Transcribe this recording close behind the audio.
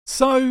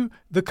So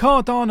the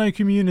Cardano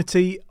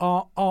community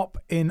are up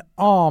in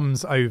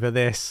arms over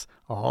this.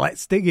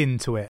 Let's dig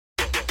into it.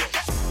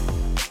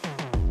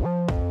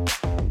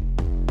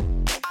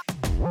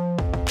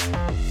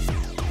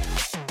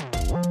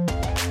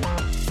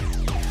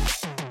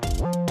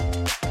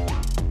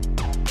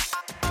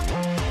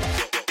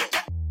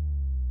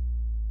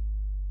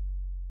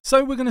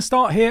 So we're going to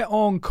start here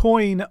on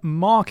coin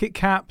market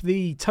cap.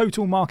 The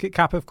total market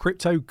cap of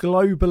crypto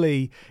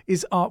globally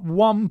is up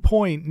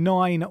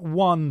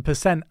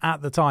 1.91%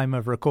 at the time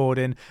of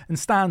recording and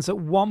stands at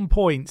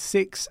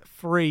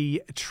 $1.63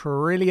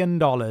 trillion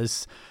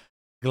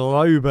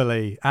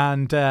globally.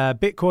 And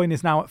Bitcoin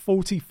is now at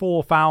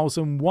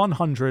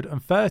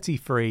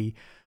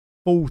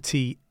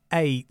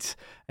 44,133.48.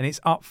 And it's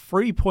up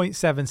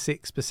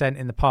 3.76%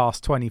 in the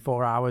past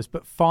 24 hours,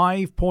 but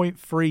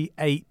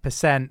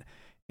 5.38%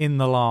 in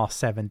the last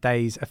 7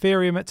 days.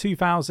 Ethereum at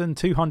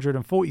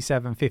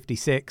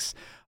 2,247.56,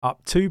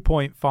 up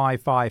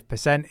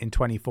 2.55% in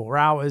 24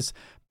 hours,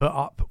 but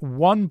up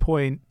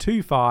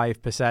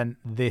 1.25%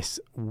 this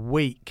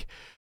week.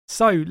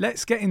 So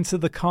let's get into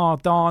the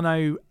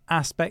Cardano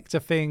aspect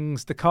of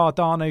things. The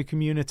Cardano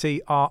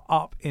community are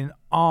up in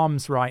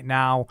arms right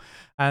now.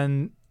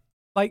 And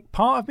like,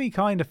 part of me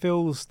kind of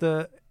feels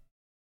that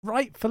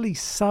rightfully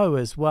so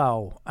as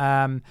well.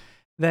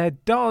 There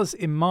does,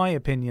 in my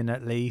opinion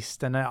at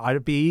least, and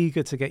I'd be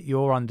eager to get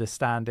your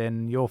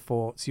understanding, your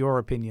thoughts, your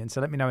opinion,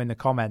 so let me know in the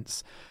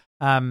comments.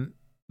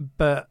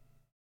 But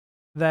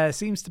there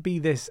seems to be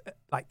this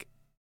like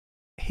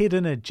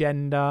hidden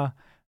agenda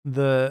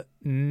that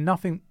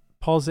nothing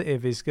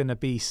positive is going to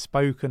be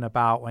spoken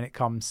about when it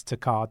comes to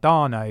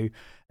Cardano,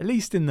 at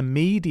least in the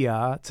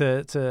media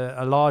to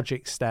a large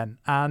extent.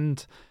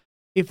 And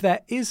if there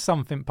is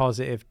something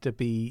positive to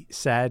be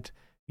said,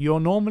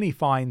 you'll normally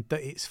find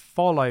that it's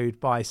followed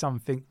by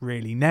something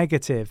really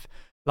negative.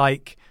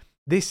 Like,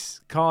 this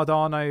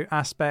Cardano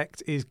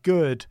aspect is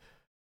good,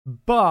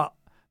 but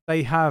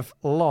they have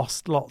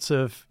lost lots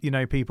of,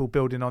 people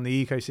building on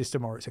the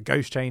ecosystem, or it's a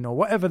ghost chain or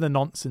whatever the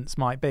nonsense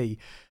might be.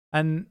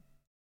 And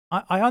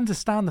I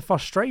understand the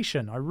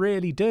frustration. I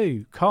really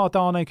do.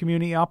 Cardano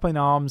community up in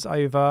arms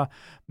over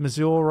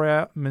Missouri,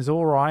 I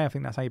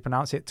think that's how you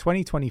pronounce it,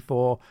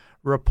 2024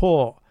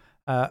 report.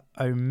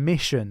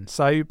 Omission.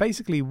 So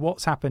basically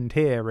what's happened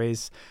here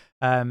is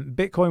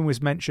Bitcoin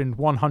was mentioned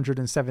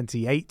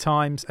 178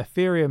 times,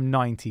 Ethereum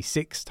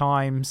 96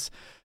 times,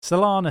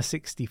 Solana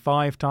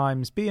 65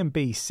 times,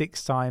 BNB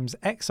 6 times,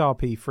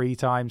 XRP 3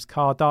 times,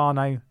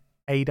 Cardano,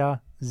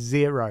 ADA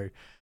 0.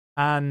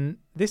 And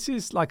this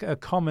is like a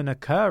common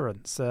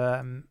occurrence,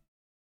 and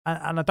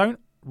I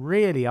don't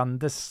really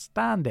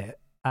understand it.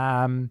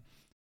 Let's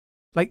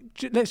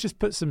just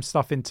put some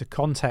stuff into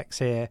context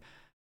here.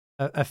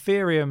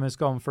 Ethereum has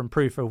gone from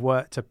proof of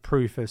work to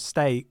proof of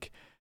stake,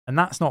 and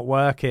that's not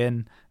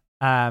working.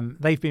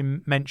 They've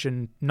been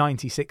mentioned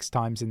 96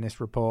 times in this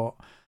report,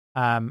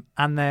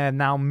 and they're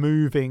now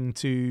moving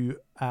to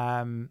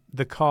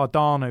the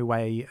Cardano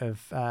way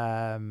of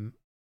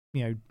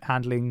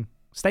handling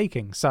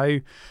staking. So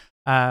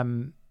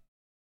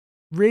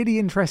really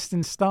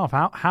interesting stuff.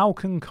 How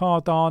can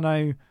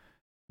Cardano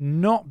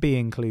not be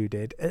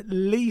included, at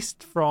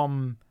least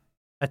from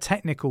a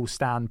technical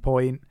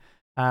standpoint,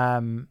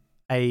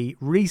 a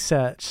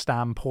research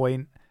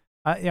standpoint?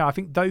 I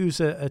think those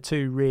are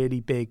two really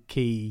big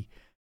key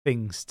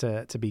things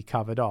to be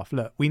covered off.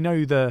 Look, we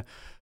know the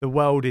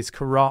world is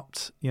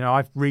corrupt.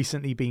 I've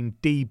recently been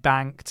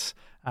debanked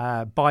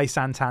by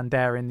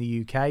Santander in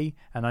the UK,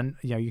 and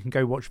you can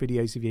go watch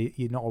videos if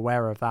you're not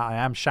aware of that. I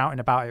am shouting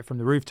about it from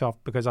the rooftop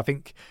because I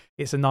think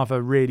it's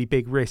another really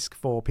big risk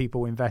for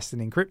people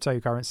investing in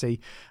cryptocurrency,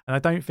 and I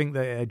don't think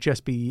that it'll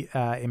just be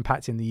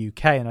impacting the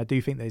UK, and I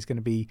do think there's going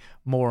to be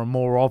more and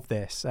more of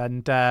this.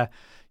 And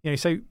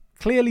so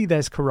clearly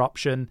there's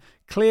corruption.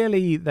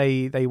 Clearly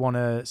they want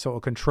to sort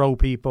of control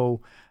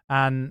people,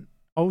 and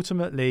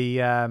ultimately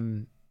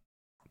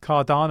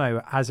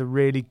Cardano has a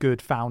really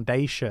good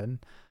foundation.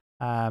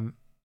 And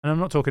I'm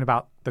not talking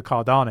about the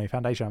Cardano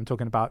foundation. I'm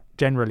talking about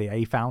generally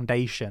a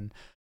foundation,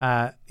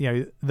 that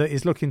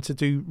is looking to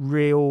do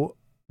real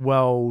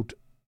world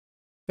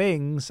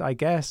things, I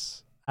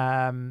guess,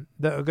 that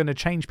are going to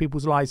change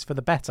people's lives for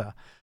the better.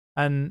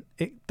 And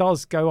it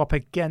does go up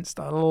against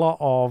a lot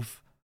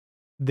of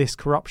this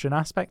corruption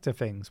aspect of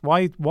things.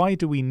 Why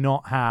do we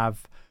not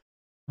have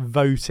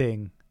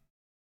voting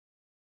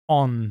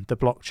on the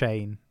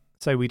blockchain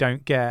so we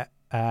don't get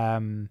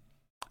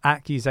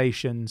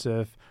accusations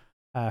of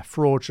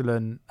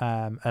fraudulent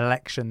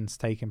elections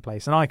taking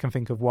place? And I can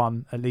think of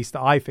one, at least,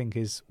 that I think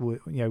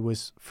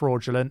was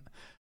fraudulent,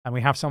 and we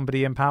have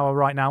somebody in power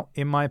right now,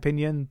 in my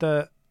opinion,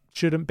 that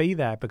shouldn't be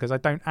there, because I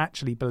don't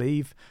actually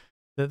believe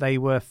that they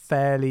were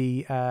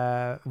fairly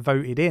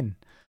voted in.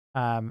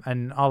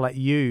 And I'll let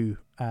you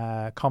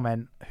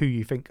comment who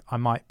you think I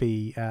might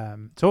be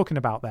talking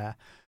about there.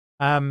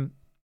 And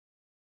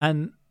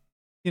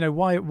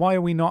why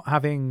are we not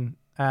having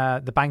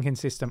the banking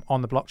system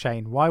on the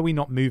blockchain? Why are we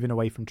not moving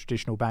away from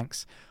traditional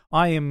banks?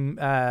 I am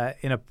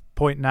in a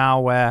point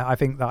now where I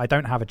think that I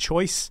don't have a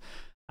choice.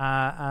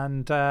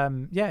 It's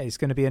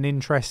going to be an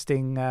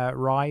interesting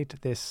ride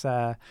this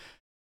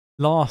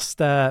last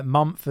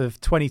month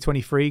of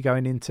 2023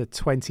 going into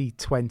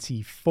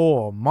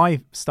 2024.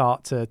 My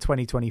start to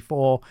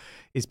 2024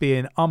 is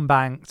being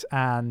unbanked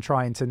and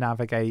trying to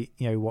navigate,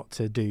 what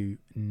to do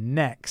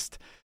next.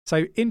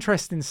 So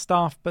interesting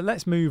stuff, but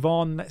let's move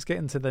on. Let's get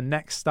into the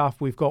next stuff.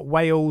 We've got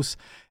whales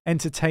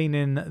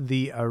entertaining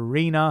the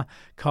arena.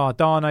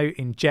 Cardano,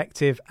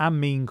 Injective,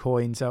 and meme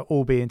coins are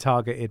all being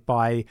targeted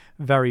by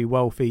very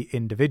wealthy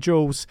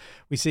individuals.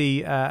 We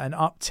see an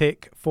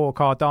uptick for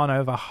Cardano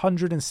of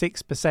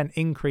 106%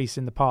 increase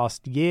in the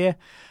past year.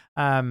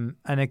 And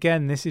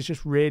again, this is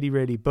just really,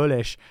 really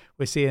bullish.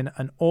 We're seeing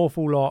an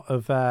awful lot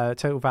of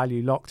total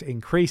value locked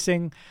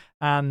increasing,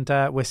 and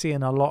we're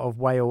seeing a lot of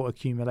whale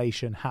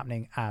accumulation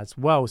happening as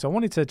well. So I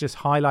wanted to just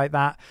highlight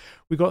that.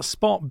 We got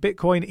spot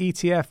Bitcoin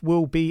ETF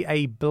will be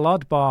a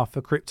bloodbath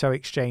for crypto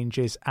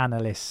exchanges,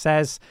 analyst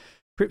says.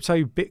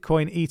 Crypto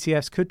Bitcoin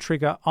ETFs could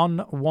trigger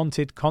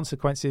unwanted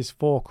consequences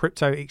for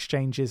crypto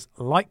exchanges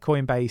like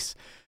Coinbase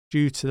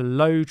due to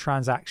low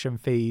transaction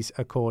fees,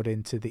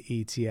 according to the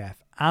ETF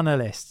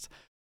analysts.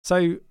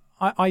 So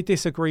I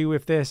disagree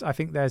with this. I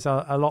think there's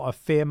a lot of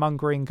fear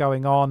mongering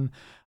going on.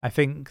 I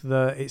think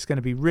that it's going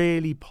to be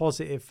really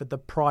positive for the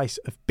price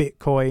of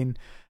Bitcoin.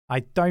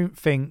 I don't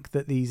think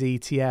that these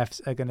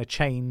ETFs are going to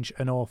change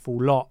an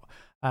awful lot.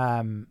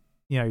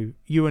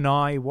 You and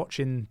I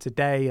watching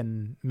today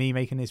and me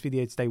making this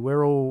video today,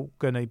 we're all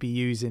going to be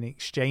using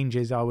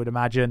exchanges, I would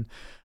imagine.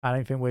 I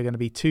don't think we're going to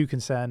be too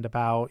concerned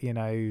about,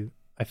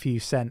 a few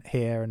cent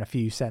here and a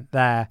few cent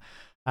there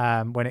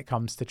when it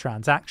comes to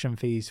transaction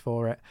fees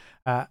for it.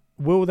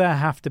 Will there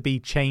have to be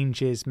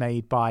changes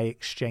made by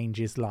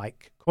exchanges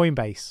like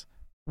Coinbase?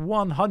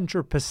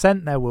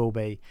 100% there will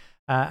be.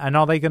 And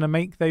are they going to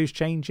make those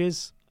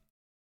changes?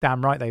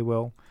 Damn right they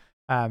will.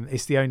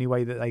 It's the only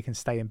way that they can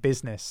stay in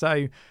business.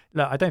 So,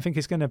 look, I don't think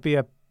it's going to be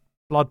a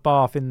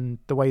bloodbath in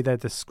the way they're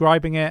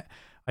describing it.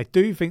 I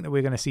do think that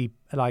we're going to see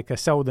like a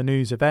sell the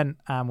news event,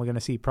 and we're going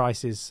to see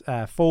prices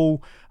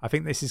fall. I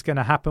think this is going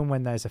to happen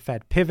when there's a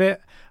Fed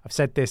pivot. I've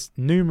said this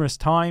numerous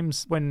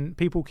times. When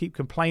people keep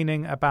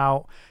complaining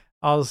about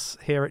us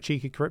here at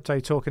Cheeky Crypto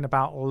talking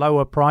about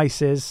lower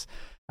prices,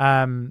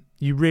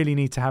 you really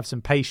need to have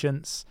some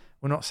patience.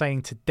 We're not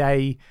saying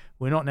today.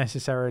 We're not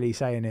necessarily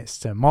saying it's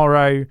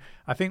tomorrow.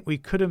 I think we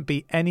couldn't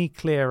be any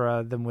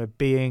clearer than we're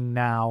being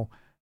now.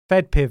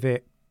 Fed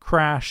pivot,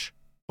 crash,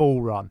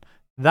 bull run.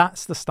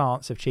 That's the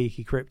stance of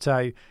Cheeky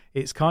Crypto.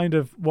 It's kind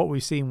of what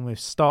we've seen with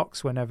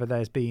stocks whenever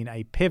there's been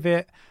a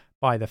pivot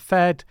by the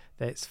Fed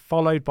that's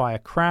followed by a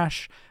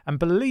crash. And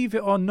believe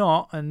it or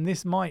not, and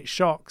this might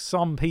shock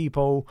some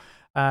people,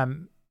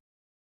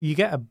 you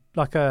get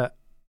a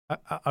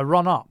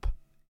run up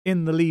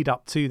in the lead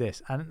up to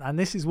this. And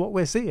this is what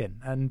we're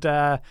seeing. And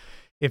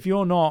if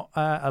you're not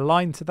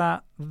aligned to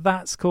that,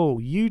 that's cool.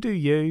 You do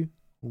you,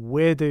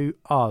 we do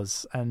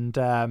us. And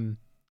I'll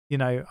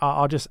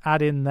just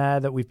add in there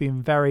that we've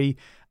been very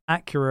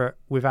accurate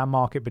with our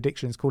market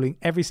predictions, calling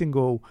every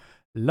single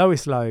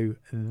lowest low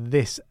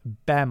this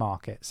bear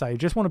market. So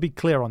just want to be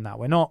clear on that.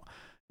 We're not,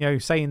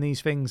 saying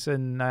these things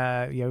and,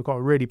 we've got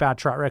a really bad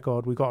track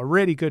record. We've got a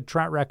really good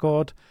track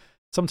record.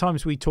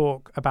 Sometimes we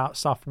talk about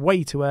stuff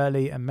way too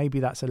early, and maybe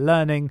that's a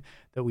learning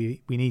that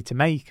we need to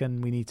make,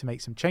 and we need to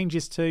make some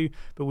changes to.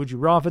 But would you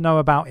rather know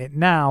about it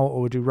now,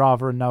 or would you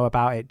rather know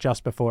about it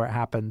just before it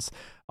happens,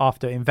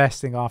 after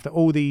investing, after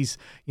all these,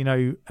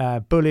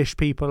 bullish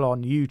people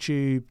on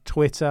YouTube,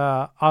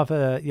 Twitter,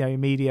 other,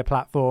 media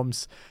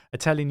platforms are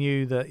telling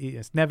you that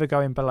it's never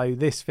going below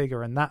this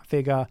figure and that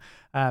figure.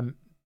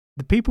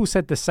 The people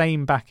said the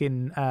same back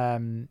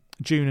in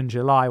June and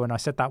July when I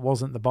said that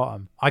wasn't the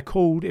bottom. I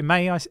called in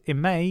May. I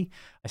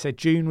said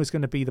June was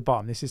going to be the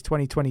bottom. This is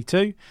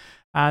 2022,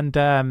 and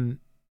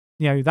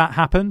that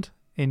happened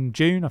in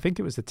June. I think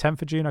it was the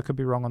 10th of June. I could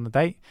be wrong on the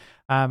date.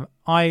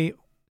 I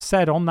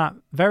said on that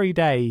very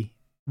day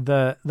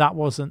that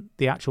wasn't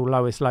the actual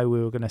lowest low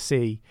we were going to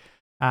see,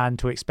 and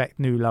to expect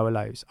new lower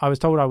lows. I was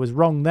told I was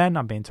wrong then.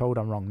 I'm being told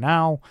I'm wrong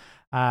now.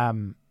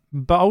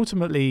 But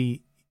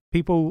ultimately,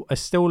 people are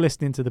still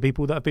listening to the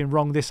people that have been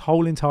wrong this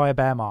whole entire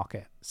bear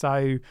market.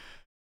 So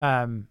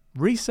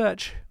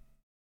research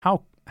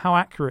how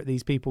accurate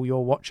these people you're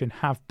watching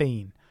have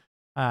been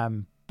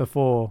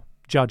before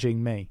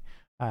judging me,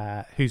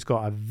 who's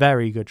got a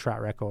very good track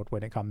record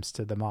when it comes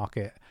to the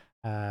market,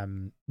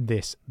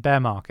 this bear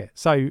market.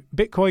 So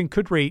Bitcoin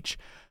could reach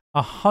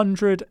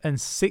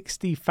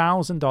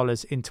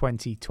 $160,000 in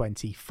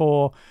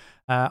 2024.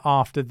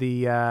 After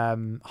the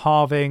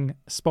halving,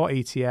 spot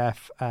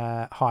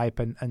ETF hype,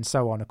 and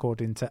so on,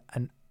 according to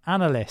an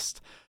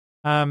analyst.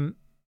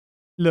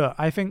 Look,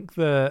 I think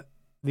that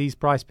these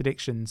price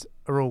predictions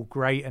are all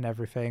great and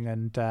everything,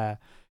 and I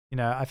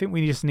think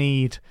we just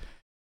need,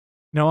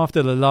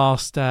 after the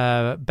last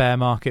bear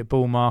market,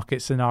 bull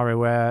market scenario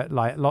where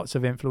like lots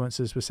of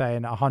influencers were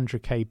saying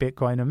 100k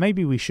Bitcoin, and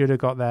maybe we should have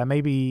got there.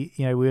 Maybe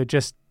we were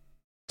just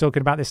talking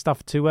about this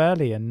stuff too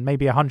early, and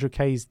maybe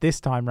 100Ks this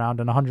time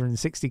round and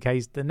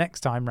 160Ks the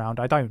next time round.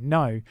 I don't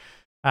know.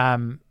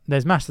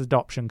 There's mass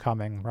adoption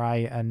coming,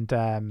 right? And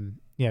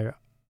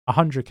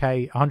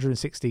 100K,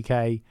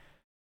 160K,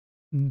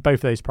 both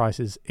of those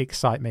prices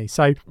excite me.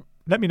 So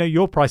let me know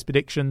your price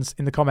predictions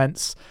in the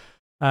comments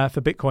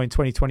for Bitcoin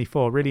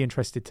 2024. Really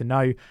interested to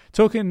know.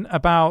 Talking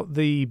about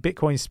the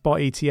Bitcoin spot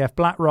ETF,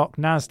 BlackRock,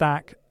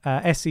 NASDAQ,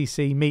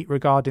 SEC meet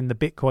regarding the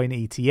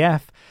Bitcoin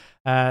ETF.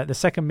 The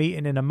second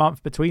meeting in a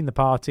month between the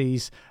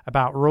parties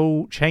about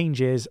rule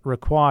changes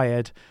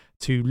required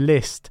to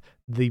list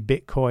the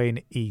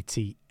Bitcoin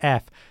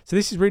ETF. So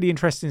this is really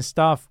interesting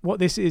stuff. What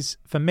this is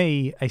for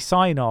me a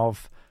sign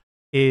of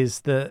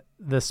is that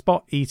the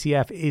spot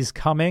ETF is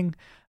coming.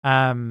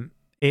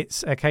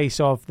 It's a case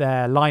of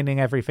they're lining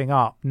everything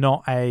up,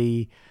 not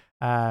a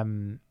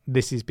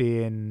this is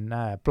being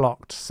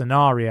blocked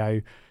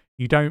scenario.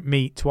 You don't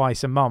meet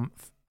twice a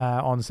month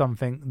on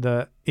something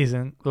that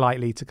isn't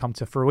likely to come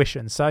to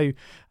fruition. So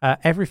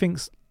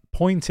everything's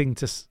pointing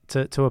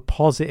to a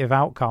positive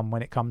outcome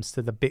when it comes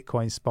to the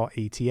Bitcoin spot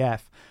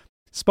ETF.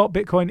 Spot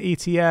Bitcoin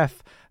ETF,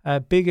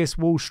 biggest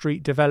Wall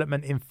Street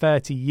development in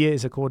 30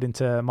 years, according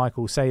to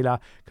Michael Saylor.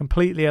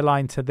 Completely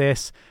aligned to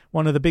this.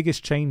 One of the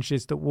biggest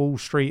changes that Wall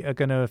Street are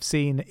going to have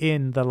seen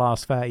in the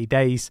last 30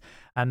 days.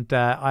 And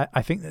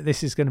I think that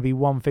this is going to be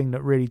one thing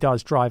that really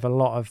does drive a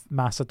lot of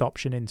mass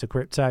adoption into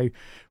crypto.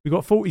 We've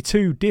got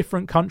 42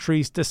 different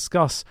countries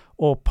discuss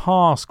or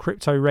pass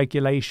crypto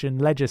regulation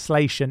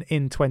legislation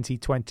in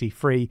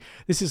 2023.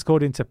 This is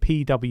according to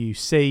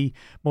PwC.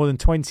 More than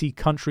 20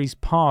 countries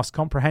passed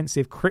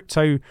comprehensive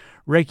crypto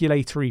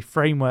regulatory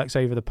frameworks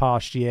over the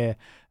past year,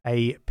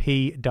 a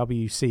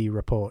PwC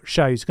report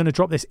shows. Going to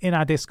drop this in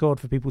our Discord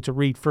for people to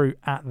read through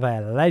at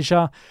their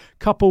leisure.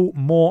 Couple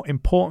more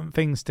important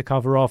things to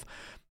cover off.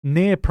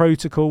 Near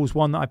protocols,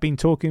 one that I've been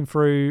talking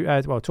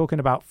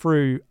about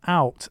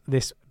throughout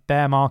this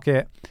bear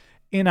market.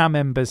 In our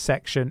members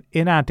section,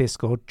 in our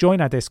Discord,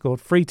 join our Discord,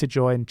 free to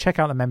join. Check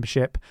out the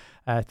membership,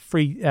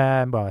 free.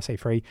 I say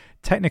free.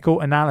 Technical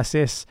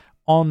analysis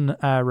on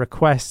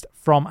request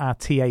from our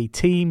TA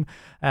team,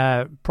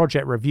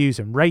 project reviews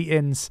and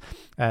ratings,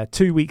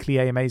 2 weekly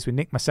AMAs with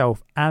Nick,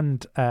 myself,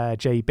 and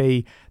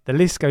JB. The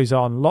list goes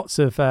on. Lots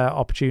of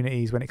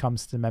opportunities when it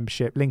comes to the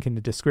membership. Link in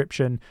the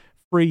description.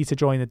 Free to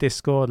join the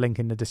Discord, link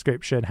in the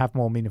description. Have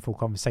more meaningful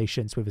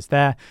conversations with us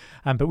there.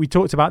 But we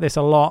talked about this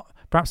a lot,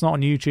 perhaps not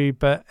on YouTube,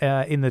 but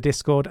in the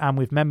Discord and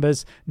with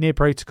members. Near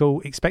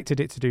Protocol expected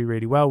it to do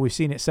really well. We've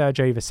seen it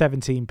surge over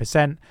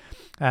 17%,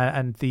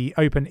 and the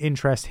open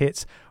interest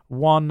hits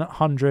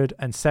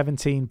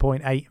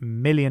 $117.8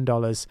 million.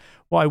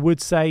 What I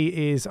would say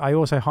is I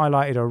also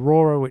highlighted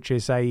Aurora, which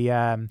is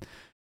a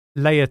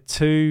layer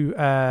 2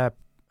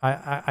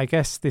 I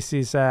guess this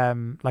is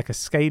like a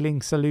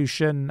scaling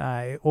solution,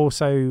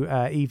 also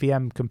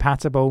EVM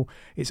compatible.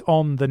 It's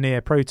on the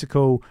Near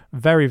protocol.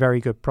 Very,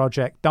 very good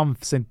project. Done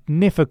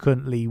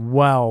significantly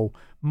well.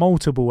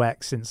 Multiple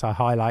X since I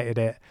highlighted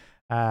it.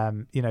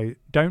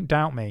 Don't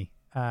doubt me.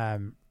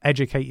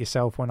 Educate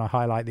yourself when I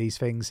highlight these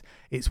things.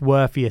 It's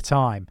worth your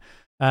time.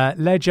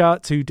 Ledger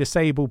to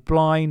disable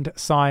blind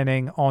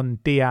signing on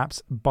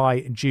dApps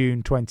by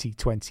June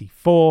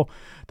 2024.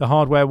 The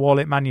hardware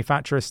wallet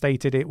manufacturer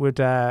stated it would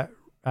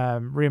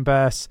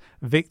reimburse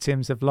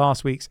victims of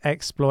last week's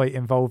exploit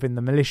involving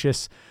the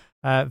malicious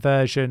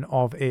version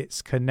of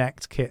its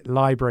Connect Kit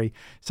library.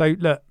 So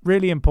look,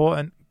 really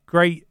important.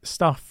 Great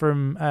stuff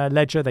from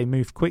Ledger. They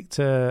moved quick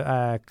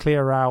to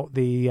clear out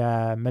the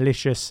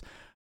malicious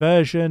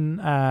version.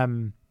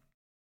 And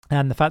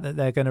the fact that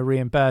they're going to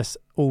reimburse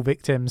all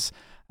victims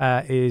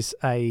is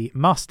a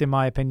must, in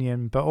my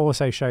opinion, but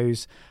also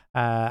shows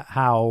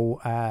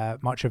how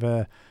much of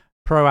a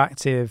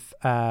proactive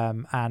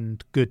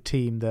and good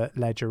team that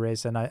Ledger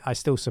is. And I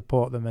still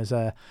support them as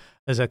a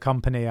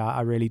company.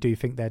 I really do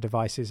think their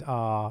devices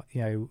are,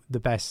 the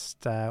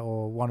best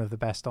or one of the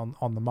best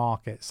on the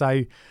market.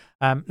 So,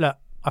 look,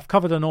 I've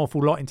covered an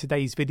awful lot in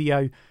today's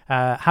video.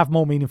 Have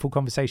more meaningful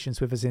conversations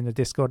with us in the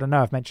Discord. I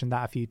know I've mentioned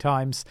that a few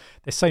times.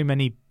 There's so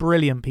many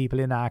brilliant people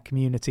in our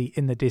community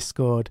in the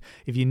Discord.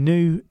 If you're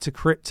new to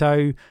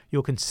crypto,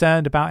 you're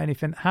concerned about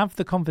anything, have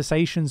the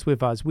conversations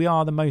with us. We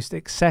are the most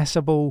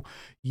accessible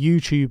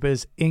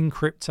YouTubers in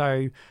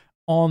crypto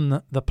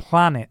on the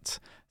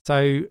planet.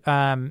 So,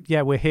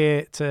 we're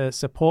here to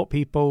support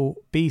people,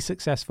 be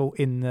successful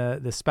in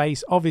the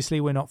space. Obviously,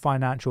 we're not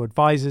financial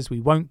advisors. We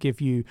won't give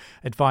you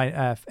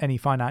any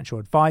financial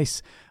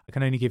advice. I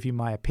can only give you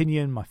my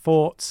opinion, my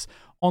thoughts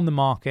on the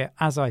market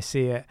as I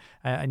see it.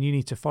 And you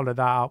need to follow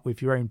that up with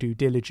your own due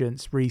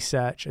diligence,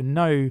 research, and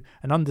know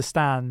and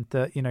understand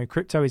that,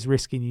 crypto is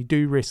risky and you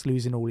do risk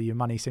losing all of your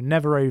money. So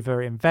never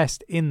over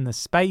invest in the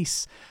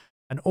space.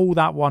 And all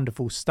that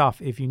wonderful stuff.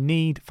 If you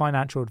need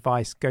financial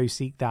advice, go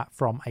seek that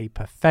from a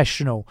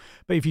professional.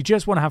 But if you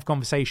just want to have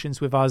conversations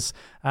with us,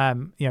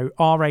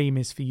 our aim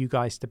is for you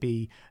guys to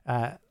be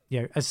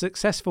as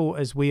successful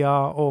as we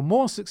are, or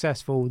more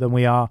successful than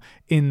we are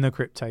in the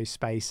crypto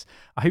space.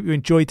 I hope you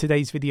enjoyed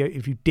today's video.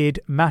 If you did,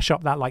 mash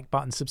up that like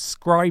button,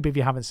 subscribe if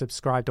you haven't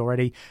subscribed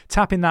already,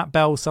 tap in that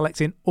bell,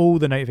 selecting all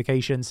the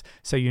notifications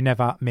so you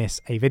never miss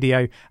a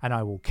video, and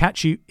I will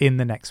catch you in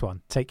the next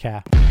one. Take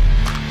care.